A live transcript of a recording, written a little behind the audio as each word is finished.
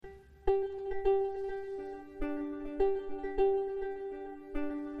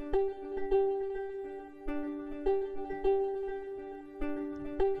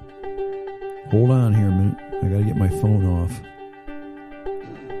Hold on here a minute. I got to get my phone off.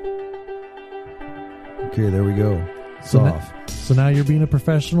 Okay, there we go. It's off. So now you're being a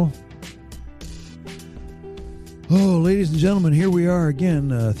professional? Oh, ladies and gentlemen, here we are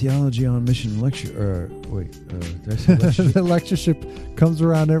again. Theology on Mission lecture. Did I say lecture? The lectureship comes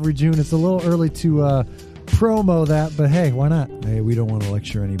around every June. It's a little early to promo that, but hey, why not? Hey, we don't want to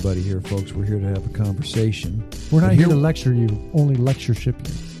lecture anybody here, folks. We're here to have a conversation. We're not here to lecture you, only lectureship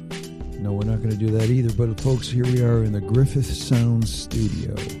you. No, we're not going to do that either. But folks, here we are in the Griffith Sound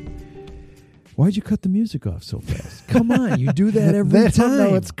Studio. Why'd you cut the music off so fast? Come on, you do that every they time. Don't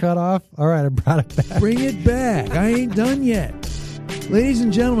know it's cut off. All right, I brought it back. Bring it back. I ain't done yet. Ladies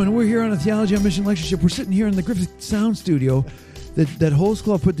and gentlemen, we're here on a Theology on Mission lectureship. We're sitting here in the Griffith Sound Studio that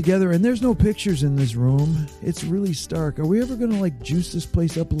Holtzclaw put together, and there's no pictures in this room. It's really stark. Are we ever going to juice this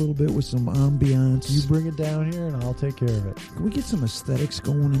place up a little bit with some ambiance? You bring it down here, and I'll take care of it. Can we get some aesthetics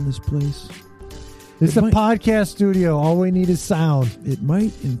going in this place? It's a podcast studio. All we need is sound. It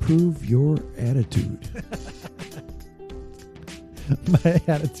might improve your attitude. My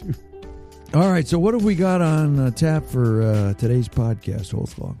attitude. All right, so what have we got on tap for today's podcast,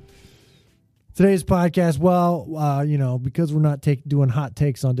 Holtzclaw? Today's podcast, because we're not doing hot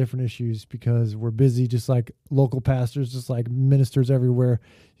takes on different issues because we're busy just like local pastors, just like ministers everywhere.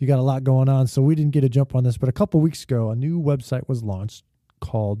 You got a lot going on, so we didn't get a jump on this. But a couple weeks ago, a new website was launched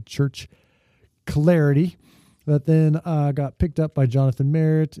called Church Clarity that then got picked up by Jonathan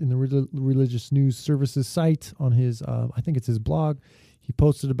Merritt in the Religious News Services site on his, I think it's his blog. He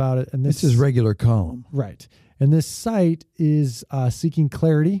posted about it. And this is regular column. Right. And this site is seeking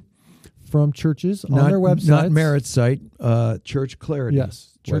clarity from churches on their websites. Not Merritt's site, Church Clarity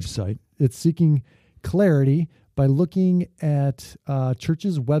website. It's seeking clarity by looking at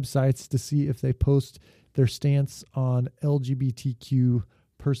churches' websites to see if they post their stance on LGBTQ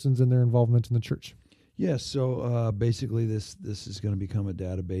persons and their involvement in the church. Yes, so basically this is going to become a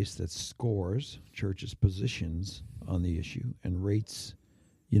database that scores churches' positions on the issue and rates,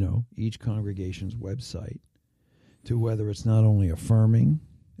 each congregation's website to whether it's not only affirming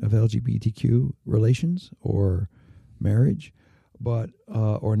of LGBTQ relations or marriage, but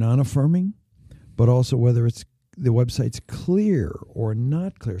or non-affirming, but also whether the website's clear or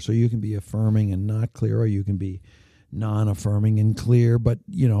not clear. So you can be affirming and not clear, or you can be non-affirming and clear, but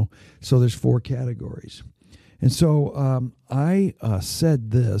so there's 4 categories. And so I said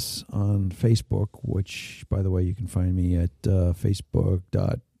this on Facebook, which, by the way, you can find me at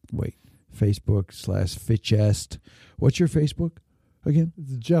Facebook.com/Fitchest. What's your Facebook again?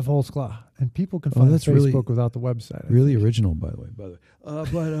 It's Jeff Holtzclaw, and people can find Facebook really, without the website. Really original, by the way.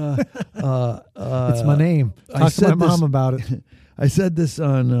 It's my name. Talk to my mom about it. I said this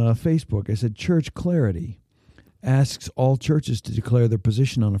on Facebook. I said Church Clarity asks all churches to declare their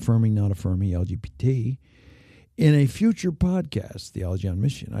position on affirming, not affirming LGBT. In a future podcast, Theology on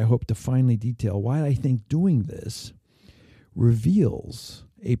Mission, I hope to finally detail why I think doing this reveals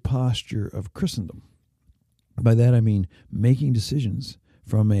a posture of Christendom. By that I mean making decisions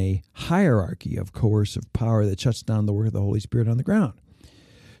from a hierarchy of coercive power that shuts down the work of the Holy Spirit on the ground.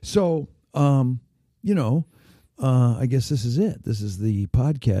 So, I guess this is it. This is the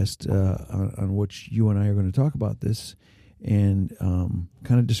podcast on which you and I are going to talk about this and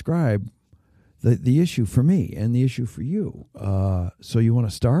kind of describe the issue for me and the issue for you. So you want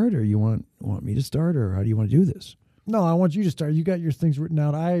to start, or you want me to start, or how do you want to do this? No, I want you to start. You got your things written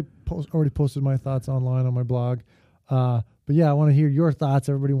out. I already posted my thoughts online on my blog. But yeah, I want to hear your thoughts.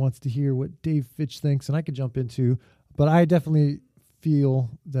 Everybody wants to hear what Dave Fitch thinks, and I could jump into. But I definitely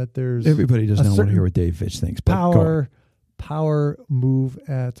feel that there's everybody does not want to hear what Dave Fitch thinks. But power move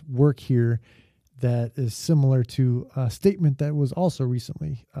at work here that is similar to a statement that was also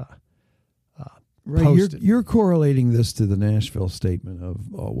recently right. Posted. You're correlating this to the Nashville statement of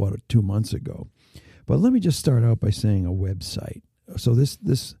 2 months ago. But let me just start out by saying a website. So this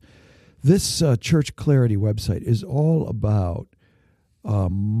Church Clarity website is all about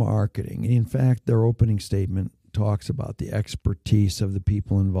marketing. In fact, their opening statement talks about the expertise of the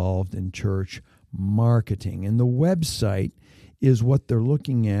people involved in church marketing. And the website is what they're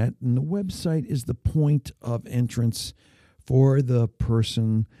looking at. And the website is the point of entrance for the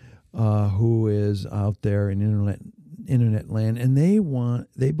person who is out there in internet land. And they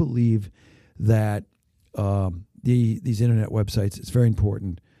believe that these internet websites, it's very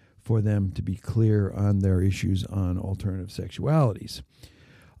important for them to be clear on their issues on alternative sexualities.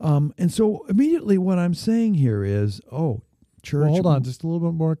 And so immediately what I'm saying here is, church... Well, hold on, just a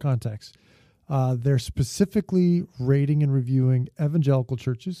little bit more context. They're specifically rating and reviewing evangelical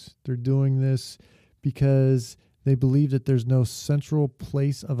churches. They're doing this because They believe that there's no central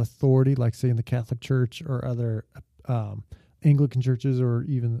place of authority, like say in the Catholic Church or other Anglican churches or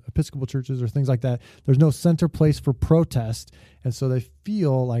even Episcopal churches or things like that. There's no center place for protest. And so they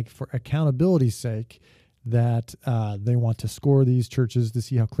feel like for accountability's sake that they want to score these churches to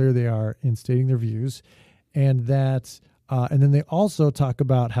see how clear they are in stating their views. And that, and then they also talk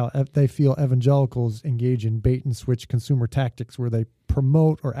about how they feel evangelicals engage in bait and switch consumer tactics where they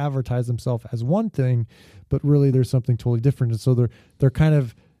promote or advertise themselves as one thing, but really there's something totally different. And so they're kind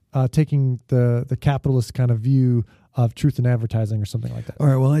of taking the capitalist kind of view of truth in advertising or something like that. All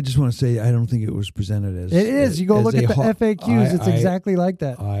right. Well, I just want to say I don't think it was presented as it is. You go look at the FAQs. It's exactly like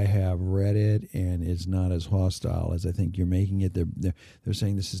that. I have read it, and it's not as hostile as I think you're making it. They're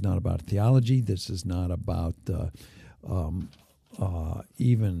saying this is not about theology. This is not about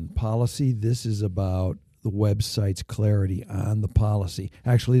even policy. This is about the website's clarity on the policy.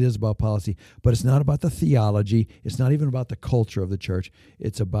 Actually, it is about policy, but it's not about the theology. It's not even about the culture of the church.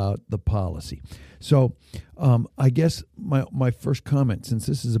 It's about the policy. So I guess my first comment, since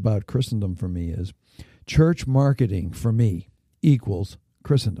this is about Christendom for me, is church marketing for me equals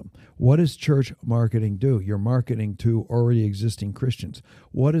Christendom. What does church marketing do? You're marketing to already existing Christians.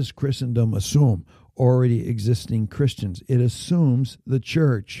 What does Christendom assume? Already existing Christians. It assumes the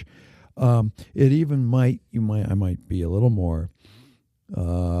church. It even I might be a little more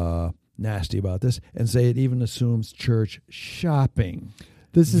nasty about this and say it even assumes church shopping.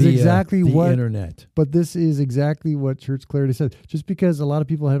 This is exactly the what internet. But this is exactly what Church Clarity says. Just because a lot of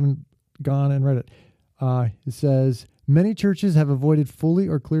people haven't gone and read it, it says many churches have avoided fully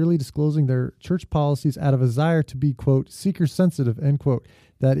or clearly disclosing their church policies out of a desire to be, quote, seeker sensitive, end quote.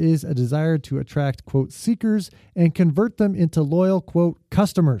 That is a desire to attract, quote, seekers and convert them into loyal, quote,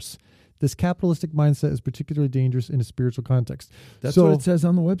 customers. This capitalistic mindset is particularly dangerous in a spiritual context. That's what it says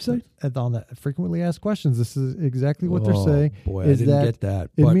on the website? On that frequently asked questions, this is exactly what they're saying. Boy, I didn't get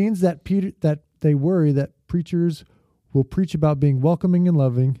that. It means that they worry that preachers will preach about being welcoming and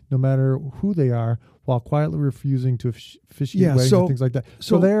loving no matter who they are, while quietly refusing to officiate weddings and things like that.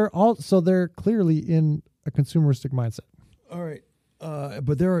 So they're clearly in a consumeristic mindset. All right.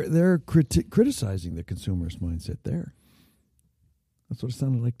 But they're criticizing the consumerist mindset there. That's what it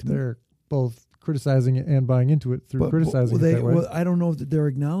sounded like to me. They're both criticizing it and buying into it through criticizing it that way. Well, I don't know if they're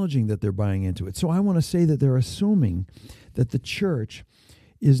acknowledging that they're buying into it. So I want to say that they're assuming that the church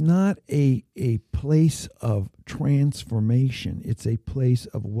is not a place of transformation. It's a place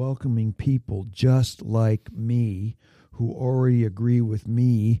of welcoming people just like me who already agree with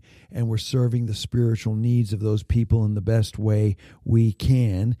me, and we're serving the spiritual needs of those people in the best way we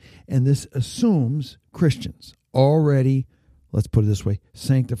can. And this assumes Christians already, let's put it this way,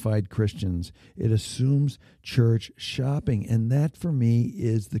 sanctified Christians. It assumes church shopping. And that, for me,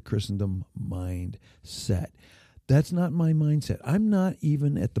 is the Christendom mindset. That's not my mindset. I'm not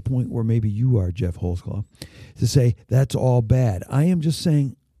even at the point where maybe you are, Jeff Holzclaw, to say that's all bad. I am just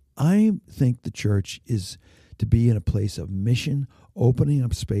saying I think the church is to be in a place of mission, opening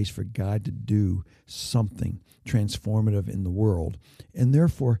up space for God to do something transformative in the world. And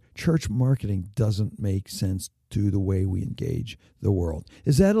therefore, church marketing doesn't make sense to the way we engage the world.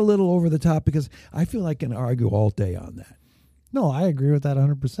 Is that a little over the top? Because I feel I can argue all day on that. No, I agree with that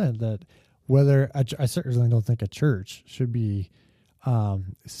 100%. That whether I certainly don't think a church should be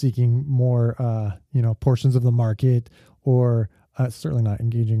seeking more, portions of the market, or certainly not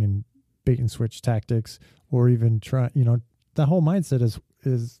engaging in bait and switch tactics, or even try. The whole mindset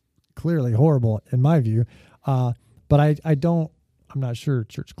is clearly horrible in my view. But I'm not sure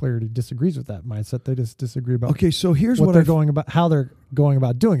Church Clarity disagrees with that mindset. They just disagree about so here's how they're going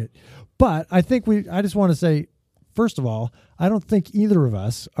about doing it. But I think I just want to say, first of all, I don't think either of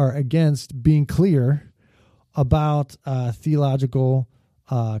us are against being clear about theological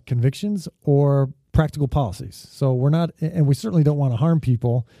convictions or practical policies. So we're not, and we certainly don't want to harm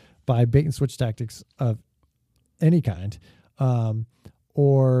people by bait and switch tactics of any kind,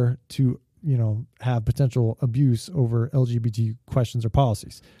 or to have potential abuse over LGBT questions or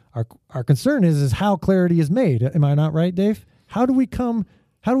policies. Our concern is how clarity is made. Am I not right, Dave? How do we become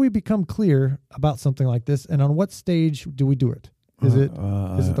clear about something like this, and on what stage do we do it? Is it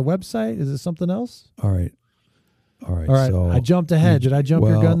the website? Is it something else? All right. So I jumped ahead. Did I jump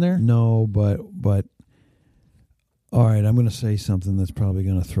your gun there? No, but all right, I'm going to say something that's probably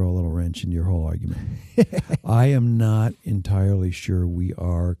going to throw a little wrench into your whole argument. I am not entirely sure we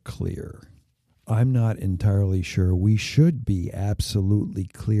are clear. I'm not entirely sure we should be absolutely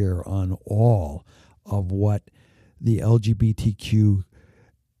clear on all of what the LGBTQIA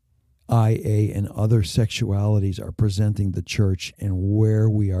and other sexualities are presenting the church and where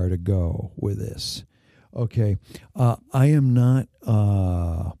we are to go with this. Okay. I am not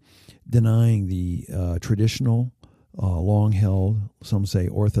denying the traditional, long-held, some say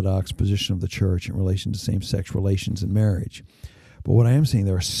orthodox position of the church in relation to same-sex relations and marriage. But what I am saying,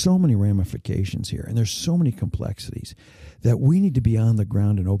 there are so many ramifications here, and there's so many complexities that we need to be on the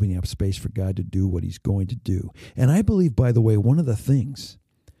ground and opening up space for God to do what he's going to do. And I believe, by the way, one of the things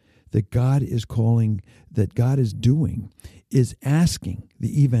that God is calling, that God is doing, is asking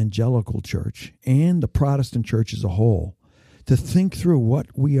the evangelical church and the Protestant church as a whole to think through what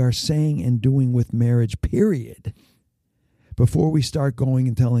we are saying and doing with marriage, period, before we start going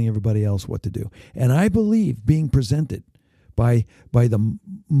and telling everybody else what to do. And I believe being presented by the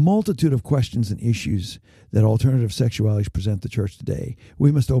multitude of questions and issues that alternative sexualities present the church today,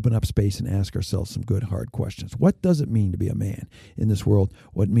 we must open up space and ask ourselves some good, hard questions. What does it mean to be a man in this world?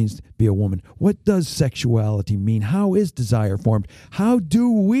 What it means to be a woman? What does sexuality mean? How is desire formed? How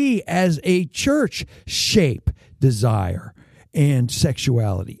do we as a church shape desire and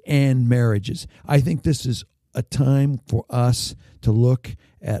sexuality and marriages? I think this is a time for us to look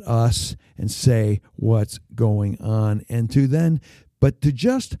at us and say what's going on, and but to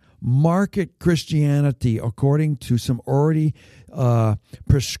just market Christianity according to some already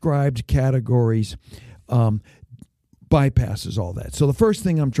prescribed categories bypasses all that. So the first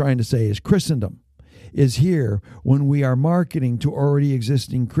thing I'm trying to say is Christendom is here when we are marketing to already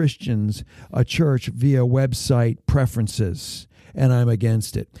existing Christians a church via website preferences, and I'm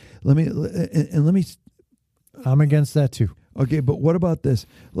against it. I'm against that too. Okay, but what about this?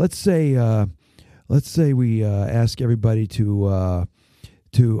 Let's say we ask everybody to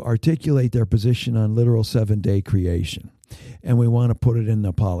articulate their position on literal 7-day creation, and we want to put it in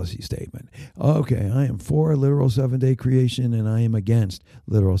the policy statement. Okay, I am for literal 7-day creation, and I am against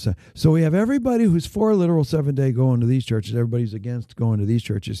literal 7. So we have everybody who's for literal 7-day going to these churches. Everybody's against going to these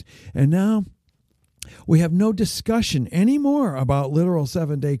churches, and now we have no discussion anymore about literal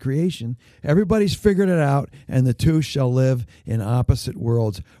 7-day creation. Everybody's figured it out, and the two shall live in opposite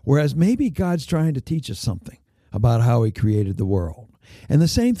worlds. Whereas maybe God's trying to teach us something about how he created the world. And the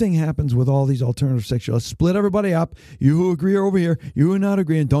same thing happens with all these alternative sexualists. Split everybody up. You who agree are over here. You who not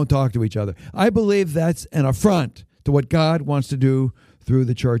agree and don't talk to each other. I believe that's an affront to what God wants to do through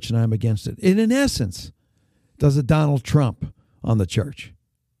the church, and I'm against it. And in essence, does a Donald Trump on the church.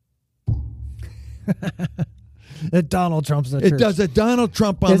 Donald Trump's the church. It does a Donald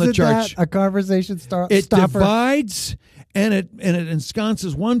Trump on the church. Isn't that a conversation stopper? It divides and it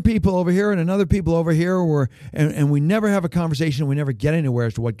ensconces one people over here and another people over here, and we never have a conversation. We never get anywhere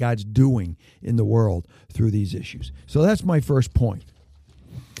as to what God's doing in the world through these issues. So that's my first point.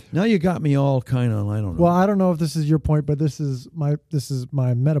 Now you got me all kind of, I don't know. Well, I don't know if this is your point, but this is my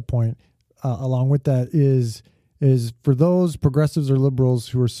meta point. Along with that is for those progressives or liberals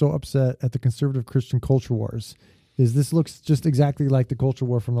who are so upset at the conservative Christian culture wars, is this looks just exactly like the culture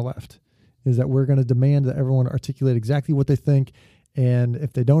war from the left, is that we're going to demand that everyone articulate exactly what they think, and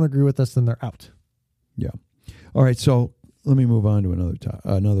if they don't agree with us, then they're out. Yeah. All right, so let me move on to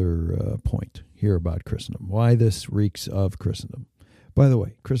another point here about Christendom, why this reeks of Christendom. By the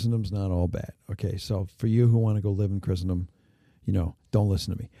way, Christendom's not all bad, okay? So for you who want to go live in Christendom, don't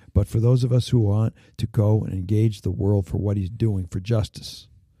listen to me. But for those of us who want to go and engage the world for what he's doing, for justice,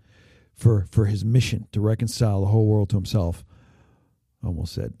 for his mission to reconcile the whole world to himself, I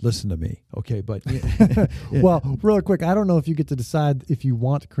almost said, listen to me. Okay, but... Yeah. Well, really quick, I don't know if you get to decide if you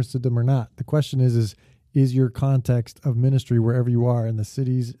want Christendom or not. The question is your context of ministry wherever you are, in the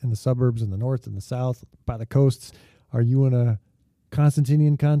cities, in the suburbs, in the north, in the south, by the coasts, are you in a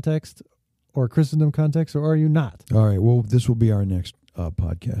Constantinian context or Christendom context, or are you not? All right. Well, this will be our next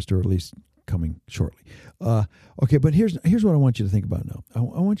podcast, or at least coming shortly. Okay, but here's what I want you to think about now. I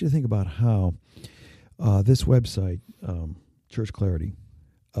want you to think about how this website, Church Clarity,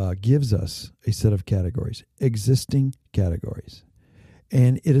 gives us a set of categories, existing categories,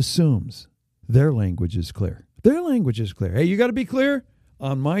 and it assumes their language is clear. Their language is clear. Hey, you got to be clear.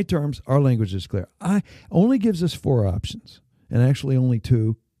 On my terms, our language is clear. Only gives us 4 options, and actually only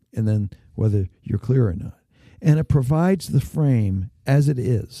 2, and then whether you're clear or not. And it provides the frame as it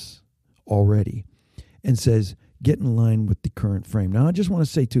is already and says, get in line with the current frame. Now, I just want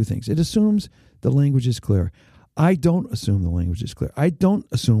to say 2 things. It assumes the language is clear. I don't assume the language is clear. I don't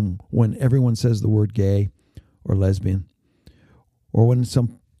assume when everyone says the word gay or lesbian, or when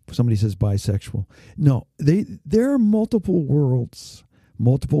somebody says bisexual. No, there are multiple worlds,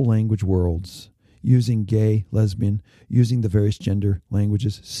 multiple language worlds, using gay, lesbian, using the various gender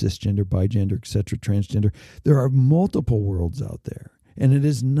languages, cisgender, bigender, etc., transgender. There are multiple worlds out there, and it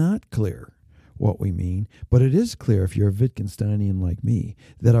is not clear what we mean, but it is clear if you're a Wittgensteinian like me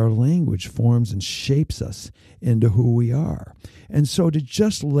that our language forms and shapes us into who we are. And so to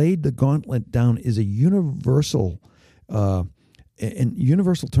just lay the gauntlet down is a universal, in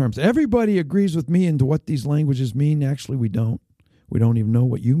universal terms. Everybody agrees with me into what these languages mean. Actually, we don't. We don't even know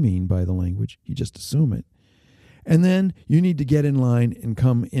what you mean by the language. You just assume it. And then you need to get in line and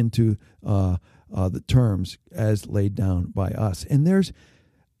come into the terms as laid down by us. And there's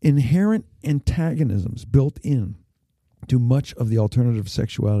inherent antagonisms built in to much of the alternative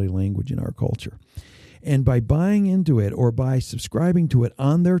sexuality language in our culture. And by buying into it or by subscribing to it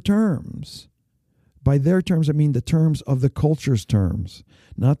on their terms, by their terms, I mean the terms of the culture's terms,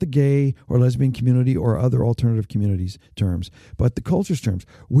 not the gay or lesbian community or other alternative communities' terms, but the culture's terms.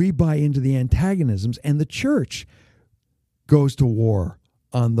 We buy into the antagonisms, and the church goes to war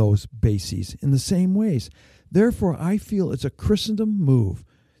on those bases in the same ways. Therefore, I feel it's a Christendom move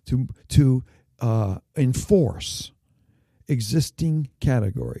to enforce existing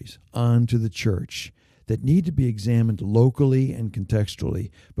categories onto the church that need to be examined locally and contextually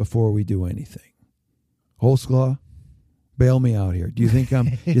before we do anything. Holzclaw, bail me out here. Do you think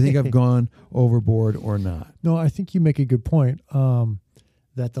I've gone overboard or not? No, I think you make a good point,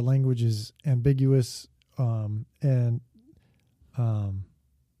 that the language is ambiguous, and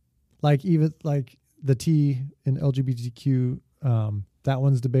like even like the T in LGBTQ, that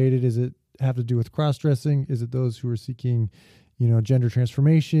one's debated. Is it have to do with cross-dressing? Is it those who are seeking, gender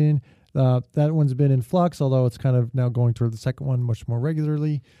transformation? That one's been in flux, although it's kind of now going toward the second one much more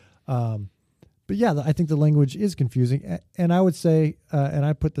regularly. But yeah, I think the language is confusing. And I would say, and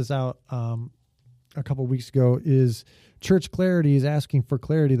I put this out a couple of weeks ago, is church clarity is asking for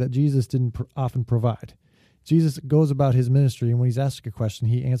clarity that Jesus didn't often provide. Jesus goes about his ministry, and when he's asked a question,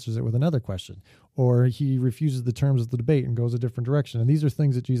 he answers it with another question, or he refuses the terms of the debate and goes a different direction. And these are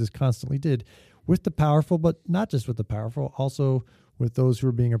things that Jesus constantly did with the powerful, but not just with the powerful, also with those who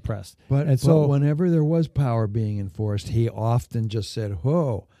are being oppressed. But whenever there was power being enforced, he often just said,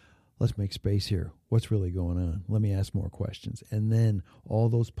 whoa, let's make space here. What's really going on? Let me ask more questions. And then all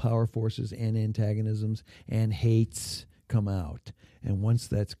those power forces and antagonisms and hates come out. And once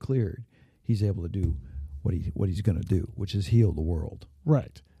that's cleared, he's able to do what he's going to do, which is heal the world.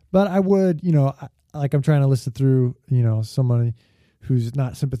 Right. But I would, like I'm trying to listen through, somebody who's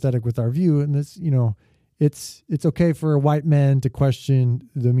not sympathetic with our view. And this, it's okay for white men to question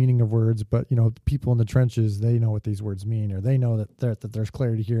the meaning of words, but, people in the trenches, they know what these words mean, or they know that there's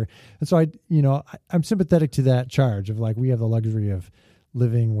clarity here. And so I'm sympathetic to that charge of like, we have the luxury of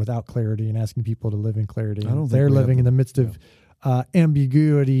living without clarity and asking people to live in clarity. I don't think they're living in the midst of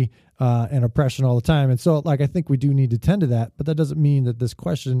ambiguity and oppression all the time. And so I think we do need to tend to that, but that doesn't mean that this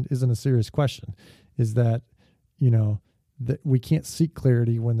question isn't a serious question, is that, that we can't seek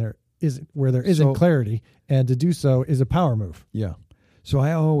clarity when there isn't clarity, and to do so is a power move. Yeah. So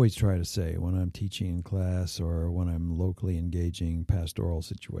I always try to say when I'm teaching in class or when I'm locally engaging pastoral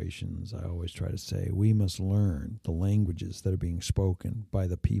situations, I always try to say we must learn the languages that are being spoken by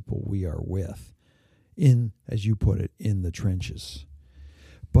the people we are with in, as you put it, in the trenches.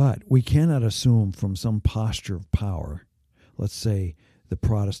 But we cannot assume from some posture of power, let's say the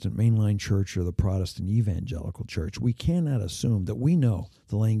Protestant mainline church or the Protestant evangelical church, we cannot assume that we know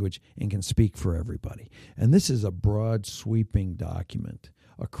the language and can speak for everybody. And this is a broad, sweeping document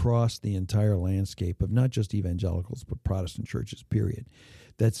across the entire landscape of not just evangelicals, but Protestant churches, period,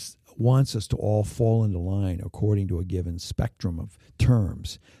 that wants us to all fall into line according to a given spectrum of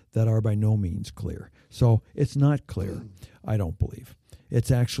terms that are by no means clear. So it's not clear, I don't believe.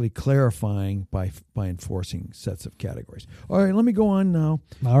 It's actually clarifying by enforcing sets of categories. All right, let me go on now.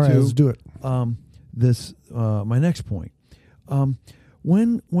 All right, let's do it. My next point.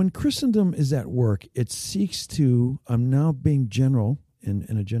 When Christendom is at work, it seeks to, I'm now being general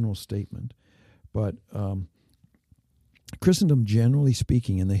in a general statement, but Christendom, generally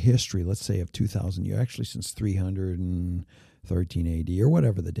speaking, in the history, let's say of 2,000 years, actually since 313 AD or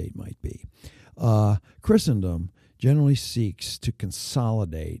whatever the date might be, Christendom generally seeks to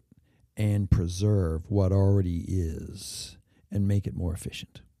consolidate and preserve what already is and make it more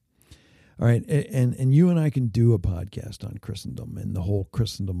efficient. All right, and you and I can do a podcast on Christendom and the whole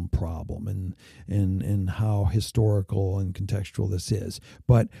Christendom problem and how historical and contextual this is.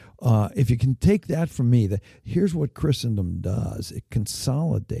 But if you can take that from me, here's what Christendom does. It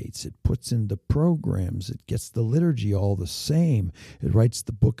consolidates. It puts into programs. It gets the liturgy all the same. It writes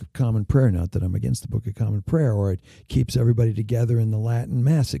the Book of Common Prayer, not that I'm against the Book of Common Prayer, or it keeps everybody together in the Latin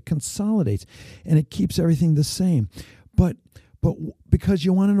Mass. It consolidates, and it keeps everything the same. But because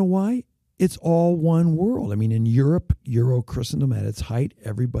you want to know why? it's all one world. I mean, in Europe, Euro-Christendom at its height,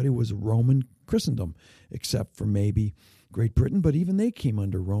 everybody was Roman Christendom, except for maybe Great Britain, but even they came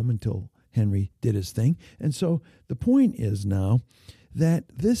under Rome until Henry did his thing. And so the point is now that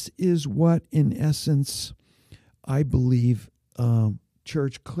this is what, in essence, I believe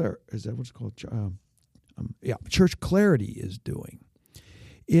church clarity is doing.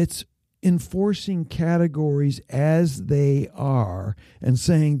 It's enforcing categories as they are and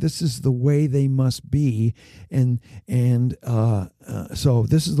saying this is the way they must be, and so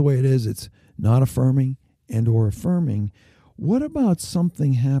this is the way it is. It's not affirming and or affirming. What about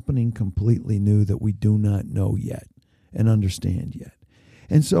something happening completely new that we do not know yet and understand yet?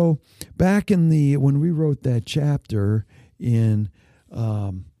 And so back when we wrote that chapter in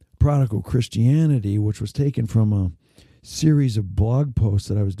Prodigal Christianity, which was taken from a series of blog posts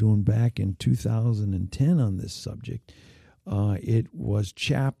that I was doing back in 2010 on this subject, it was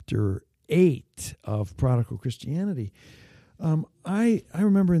chapter 8 of Prodigal Christianity. I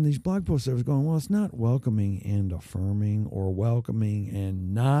remember in these blog posts I was going, well, it's not welcoming and affirming or welcoming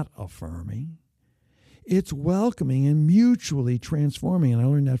and not affirming. It's welcoming and mutually transforming. And I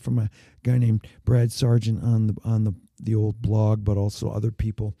learned that from a guy named Brad Sargent on the old blog, but also other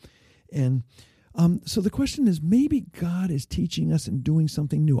people. And so the question is, maybe God is teaching us and doing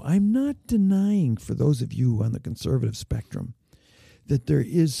something new. I'm not denying, for those of you on the conservative spectrum, that there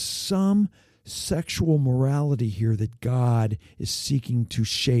is some sexual morality here that God is seeking to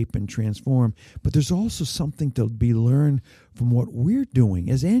shape and transform. But there's also something to be learned from what we're doing.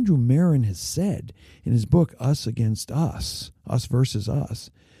 As Andrew Marin has said in his book, Us Against Us, Us Versus Us,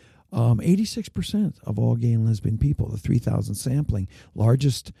 86% of all gay and lesbian people, the 3,000 sampling,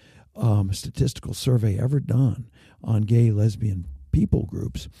 largest statistical survey ever done on gay, lesbian people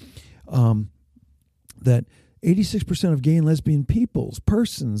groups, that 86% of gay and lesbian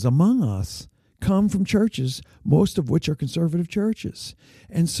persons among us come from churches, most of which are conservative churches.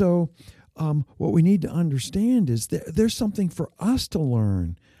 And so what we need to understand is that there's something for us to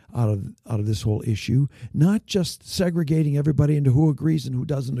learn out of this whole issue, not just segregating everybody into who agrees and who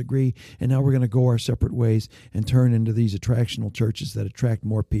doesn't agree, and now we're going to go our separate ways and turn into these attractional churches that attract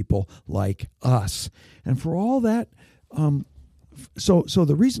more people like us. And for all that, so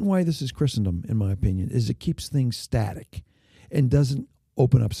the reason why this is Christendom, in my opinion, is it keeps things static and doesn't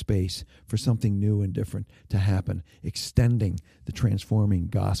open up space for something new and different to happen, extending the transforming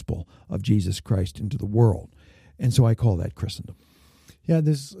gospel of Jesus Christ into the world. And so I call that Christendom. Yeah,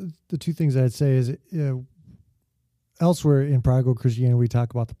 the two things I'd say is elsewhere in Prodigal Christianity, we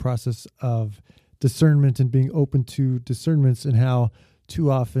talk about the process of discernment and being open to discernments, and how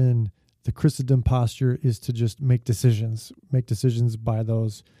too often the Christendom posture is to just make decisions by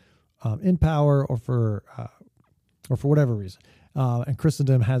those in power or for whatever reason. And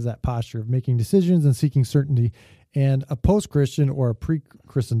Christendom has that posture of making decisions and seeking certainty. And a post-Christian or a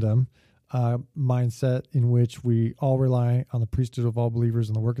pre-Christendom mindset in which we all rely on the priesthood of all believers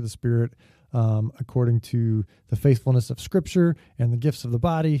and the work of the Spirit according to the faithfulness of Scripture and the gifts of the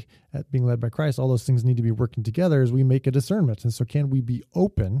body being led by Christ. All those things need to be working together as we make a discernment. And so can we be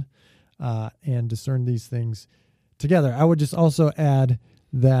open and discern these things together? I would just also add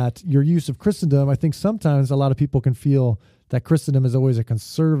that your use of Christendom, I think sometimes a lot of people can feel that Christendom is always a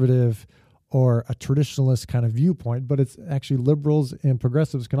conservative or a traditionalist kind of viewpoint, but it's actually liberals and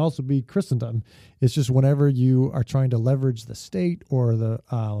progressives can also be Christendom. It's just whenever you are trying to leverage the state or the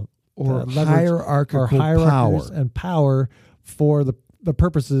hierarchical power for the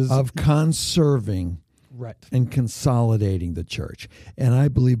purposes of conserving, right, and consolidating the church. And I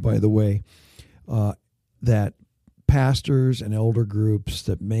believe, by the way, that pastors and elder groups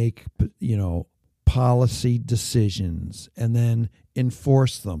that make policy decisions and then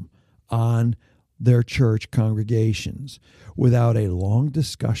enforce them on their church congregations without a long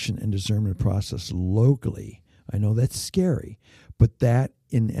discussion and discernment process locally. I know that's scary, but that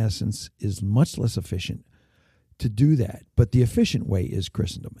in essence is much less efficient to do that. But the efficient way is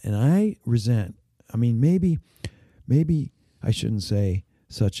Christendom. And maybe I shouldn't say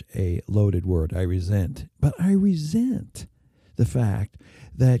such a loaded word, but I resent the fact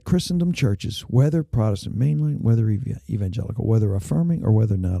that Christendom churches, whether Protestant mainline, whether evangelical, whether affirming or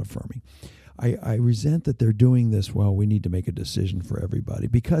whether not affirming, I resent that they're doing this. Well, we need to make a decision for everybody,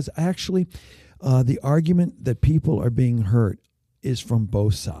 because actually the argument that people are being hurt is from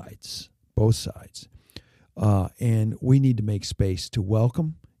both sides, and we need to make space to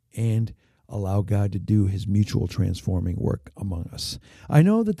welcome and allow God to do his mutual transforming work among us. I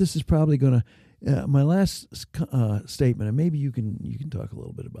know that this is probably going to my last statement, and maybe you can talk a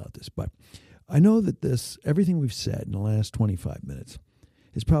little bit about this, but I know that everything we've said in the last 25 minutes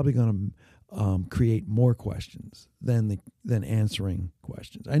is probably going create more questions than answering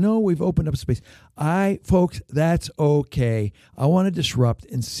questions. I know we've opened up space. Folks, that's okay. I want to disrupt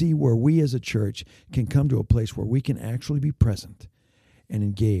and see where we as a church can come to a place where we can actually be present and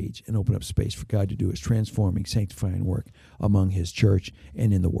engage and open up space for God to do His transforming, sanctifying work among His church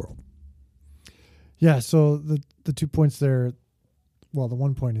and in the world. Yeah, so the 2 points there, well, the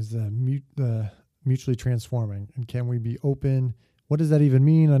 1 point is the mutually transforming. And can we be open? What does that even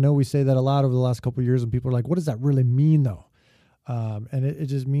mean? I know we say that a lot over the last couple of years, and people are like, what does that really mean, though? And it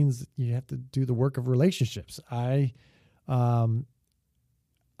just means you have to do the work of relationships. I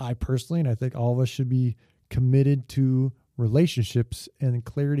personally, and I think all of us should be committed to relationships, and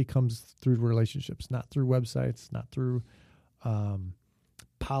clarity comes through relationships, not through websites, not through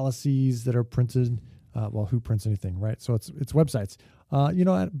policies that are printed. Who prints anything, right? So it's websites.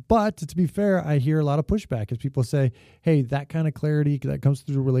 But to be fair, I hear a lot of pushback as people say, hey, that kind of clarity that comes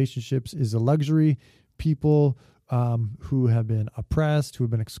through relationships is a luxury. People who have been oppressed, who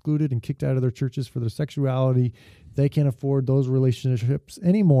have been excluded and kicked out of their churches for their sexuality, they can't afford those relationships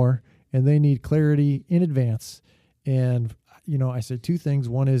anymore, and they need clarity in advance. And, I say two things.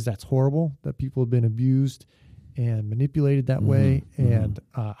 One is that's horrible that people have been abused and manipulated that way. And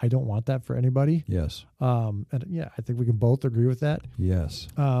I don't want that for anybody. Yes. I think we can both agree with that. Yes.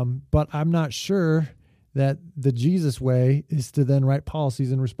 But I'm not sure that the Jesus way is to then write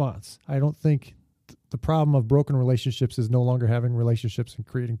policies in response. I don't think the problem of broken relationships is no longer having relationships and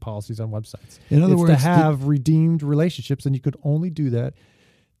creating policies on websites. In other words, to have redeemed relationships, and you could only do that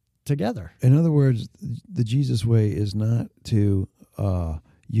together. In other words, the Jesus way is not to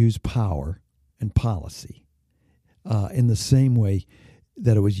use power and policy in the same way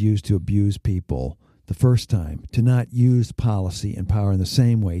that it was used to abuse people the first time, to not use policy and power in the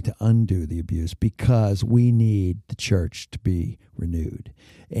same way to undo the abuse, because we need the church to be renewed.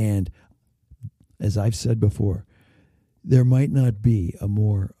 And as I've said before, there might not be a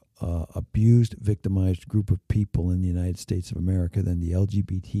more abused, victimized group of people in the United States of America than the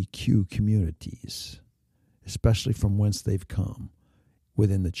LGBTQ communities, especially from whence they've come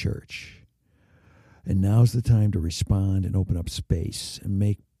within the church. And now's the time to respond and open up space and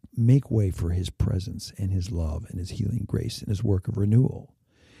make way for His presence and His love and His healing grace and His work of renewal.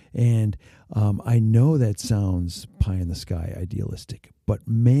 And I know that sounds pie in the sky idealistic, but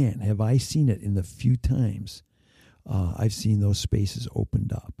man, have I seen it in the few times I've seen those spaces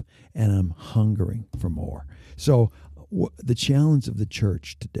opened up, and I'm hungering for more. So the challenge of the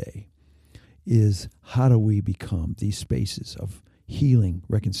church today is, how do we become these spaces of healing,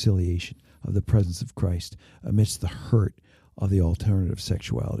 reconciliation, of the presence of Christ amidst the hurt of the alternative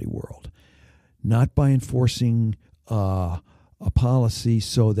sexuality world? Not by enforcing a policy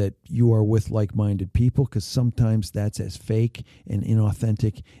so that you are with like-minded people, because sometimes that's as fake and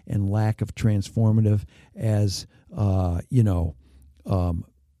inauthentic and lack of transformative as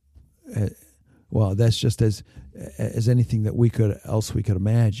that's just as anything that we could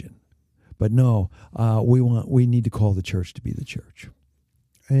imagine. But no, we need to call the church to be the church.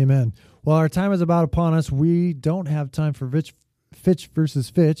 Amen. Well, our time is about upon us. We don't have time for Fitch versus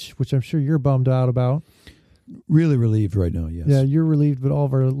Fitch, which I'm sure you're bummed out about. Really relieved right now, yes. Yeah, you're relieved, but all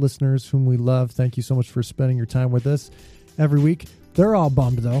of our listeners whom we love, thank you so much for spending your time with us every week. They're all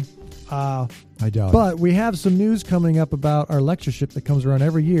bummed, though. I doubt But we have some news coming up about our lectureship that comes around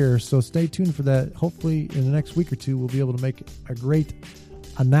every year, so stay tuned for that. Hopefully, in the next week or two, we'll be able to make a great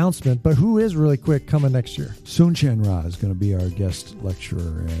announcement. But who is really quick coming next year? Soon Chan Ra is going to be our guest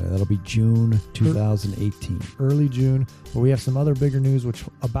lecturer. That'll be June 2018. Early June. But we have some other bigger news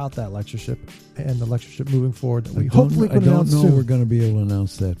about that lectureship and the lectureship moving forward that we hopefully can announce soon. I don't know we're going to be able to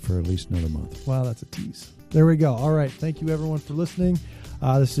announce that for at least another month. Wow, that's a tease. There we go. All right. Thank you, everyone, for listening.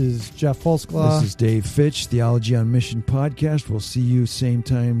 This is Jeff Folsklaw. This is Dave Fitch, Theology on Mission podcast. We'll see you same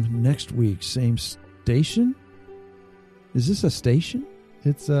time next week. Same station? Is this a station?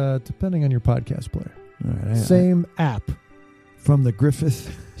 It's depending on your podcast player. All right. Same app. From the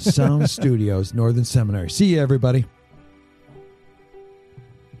Griffith Sound Studios, Northern Seminary. See you, everybody.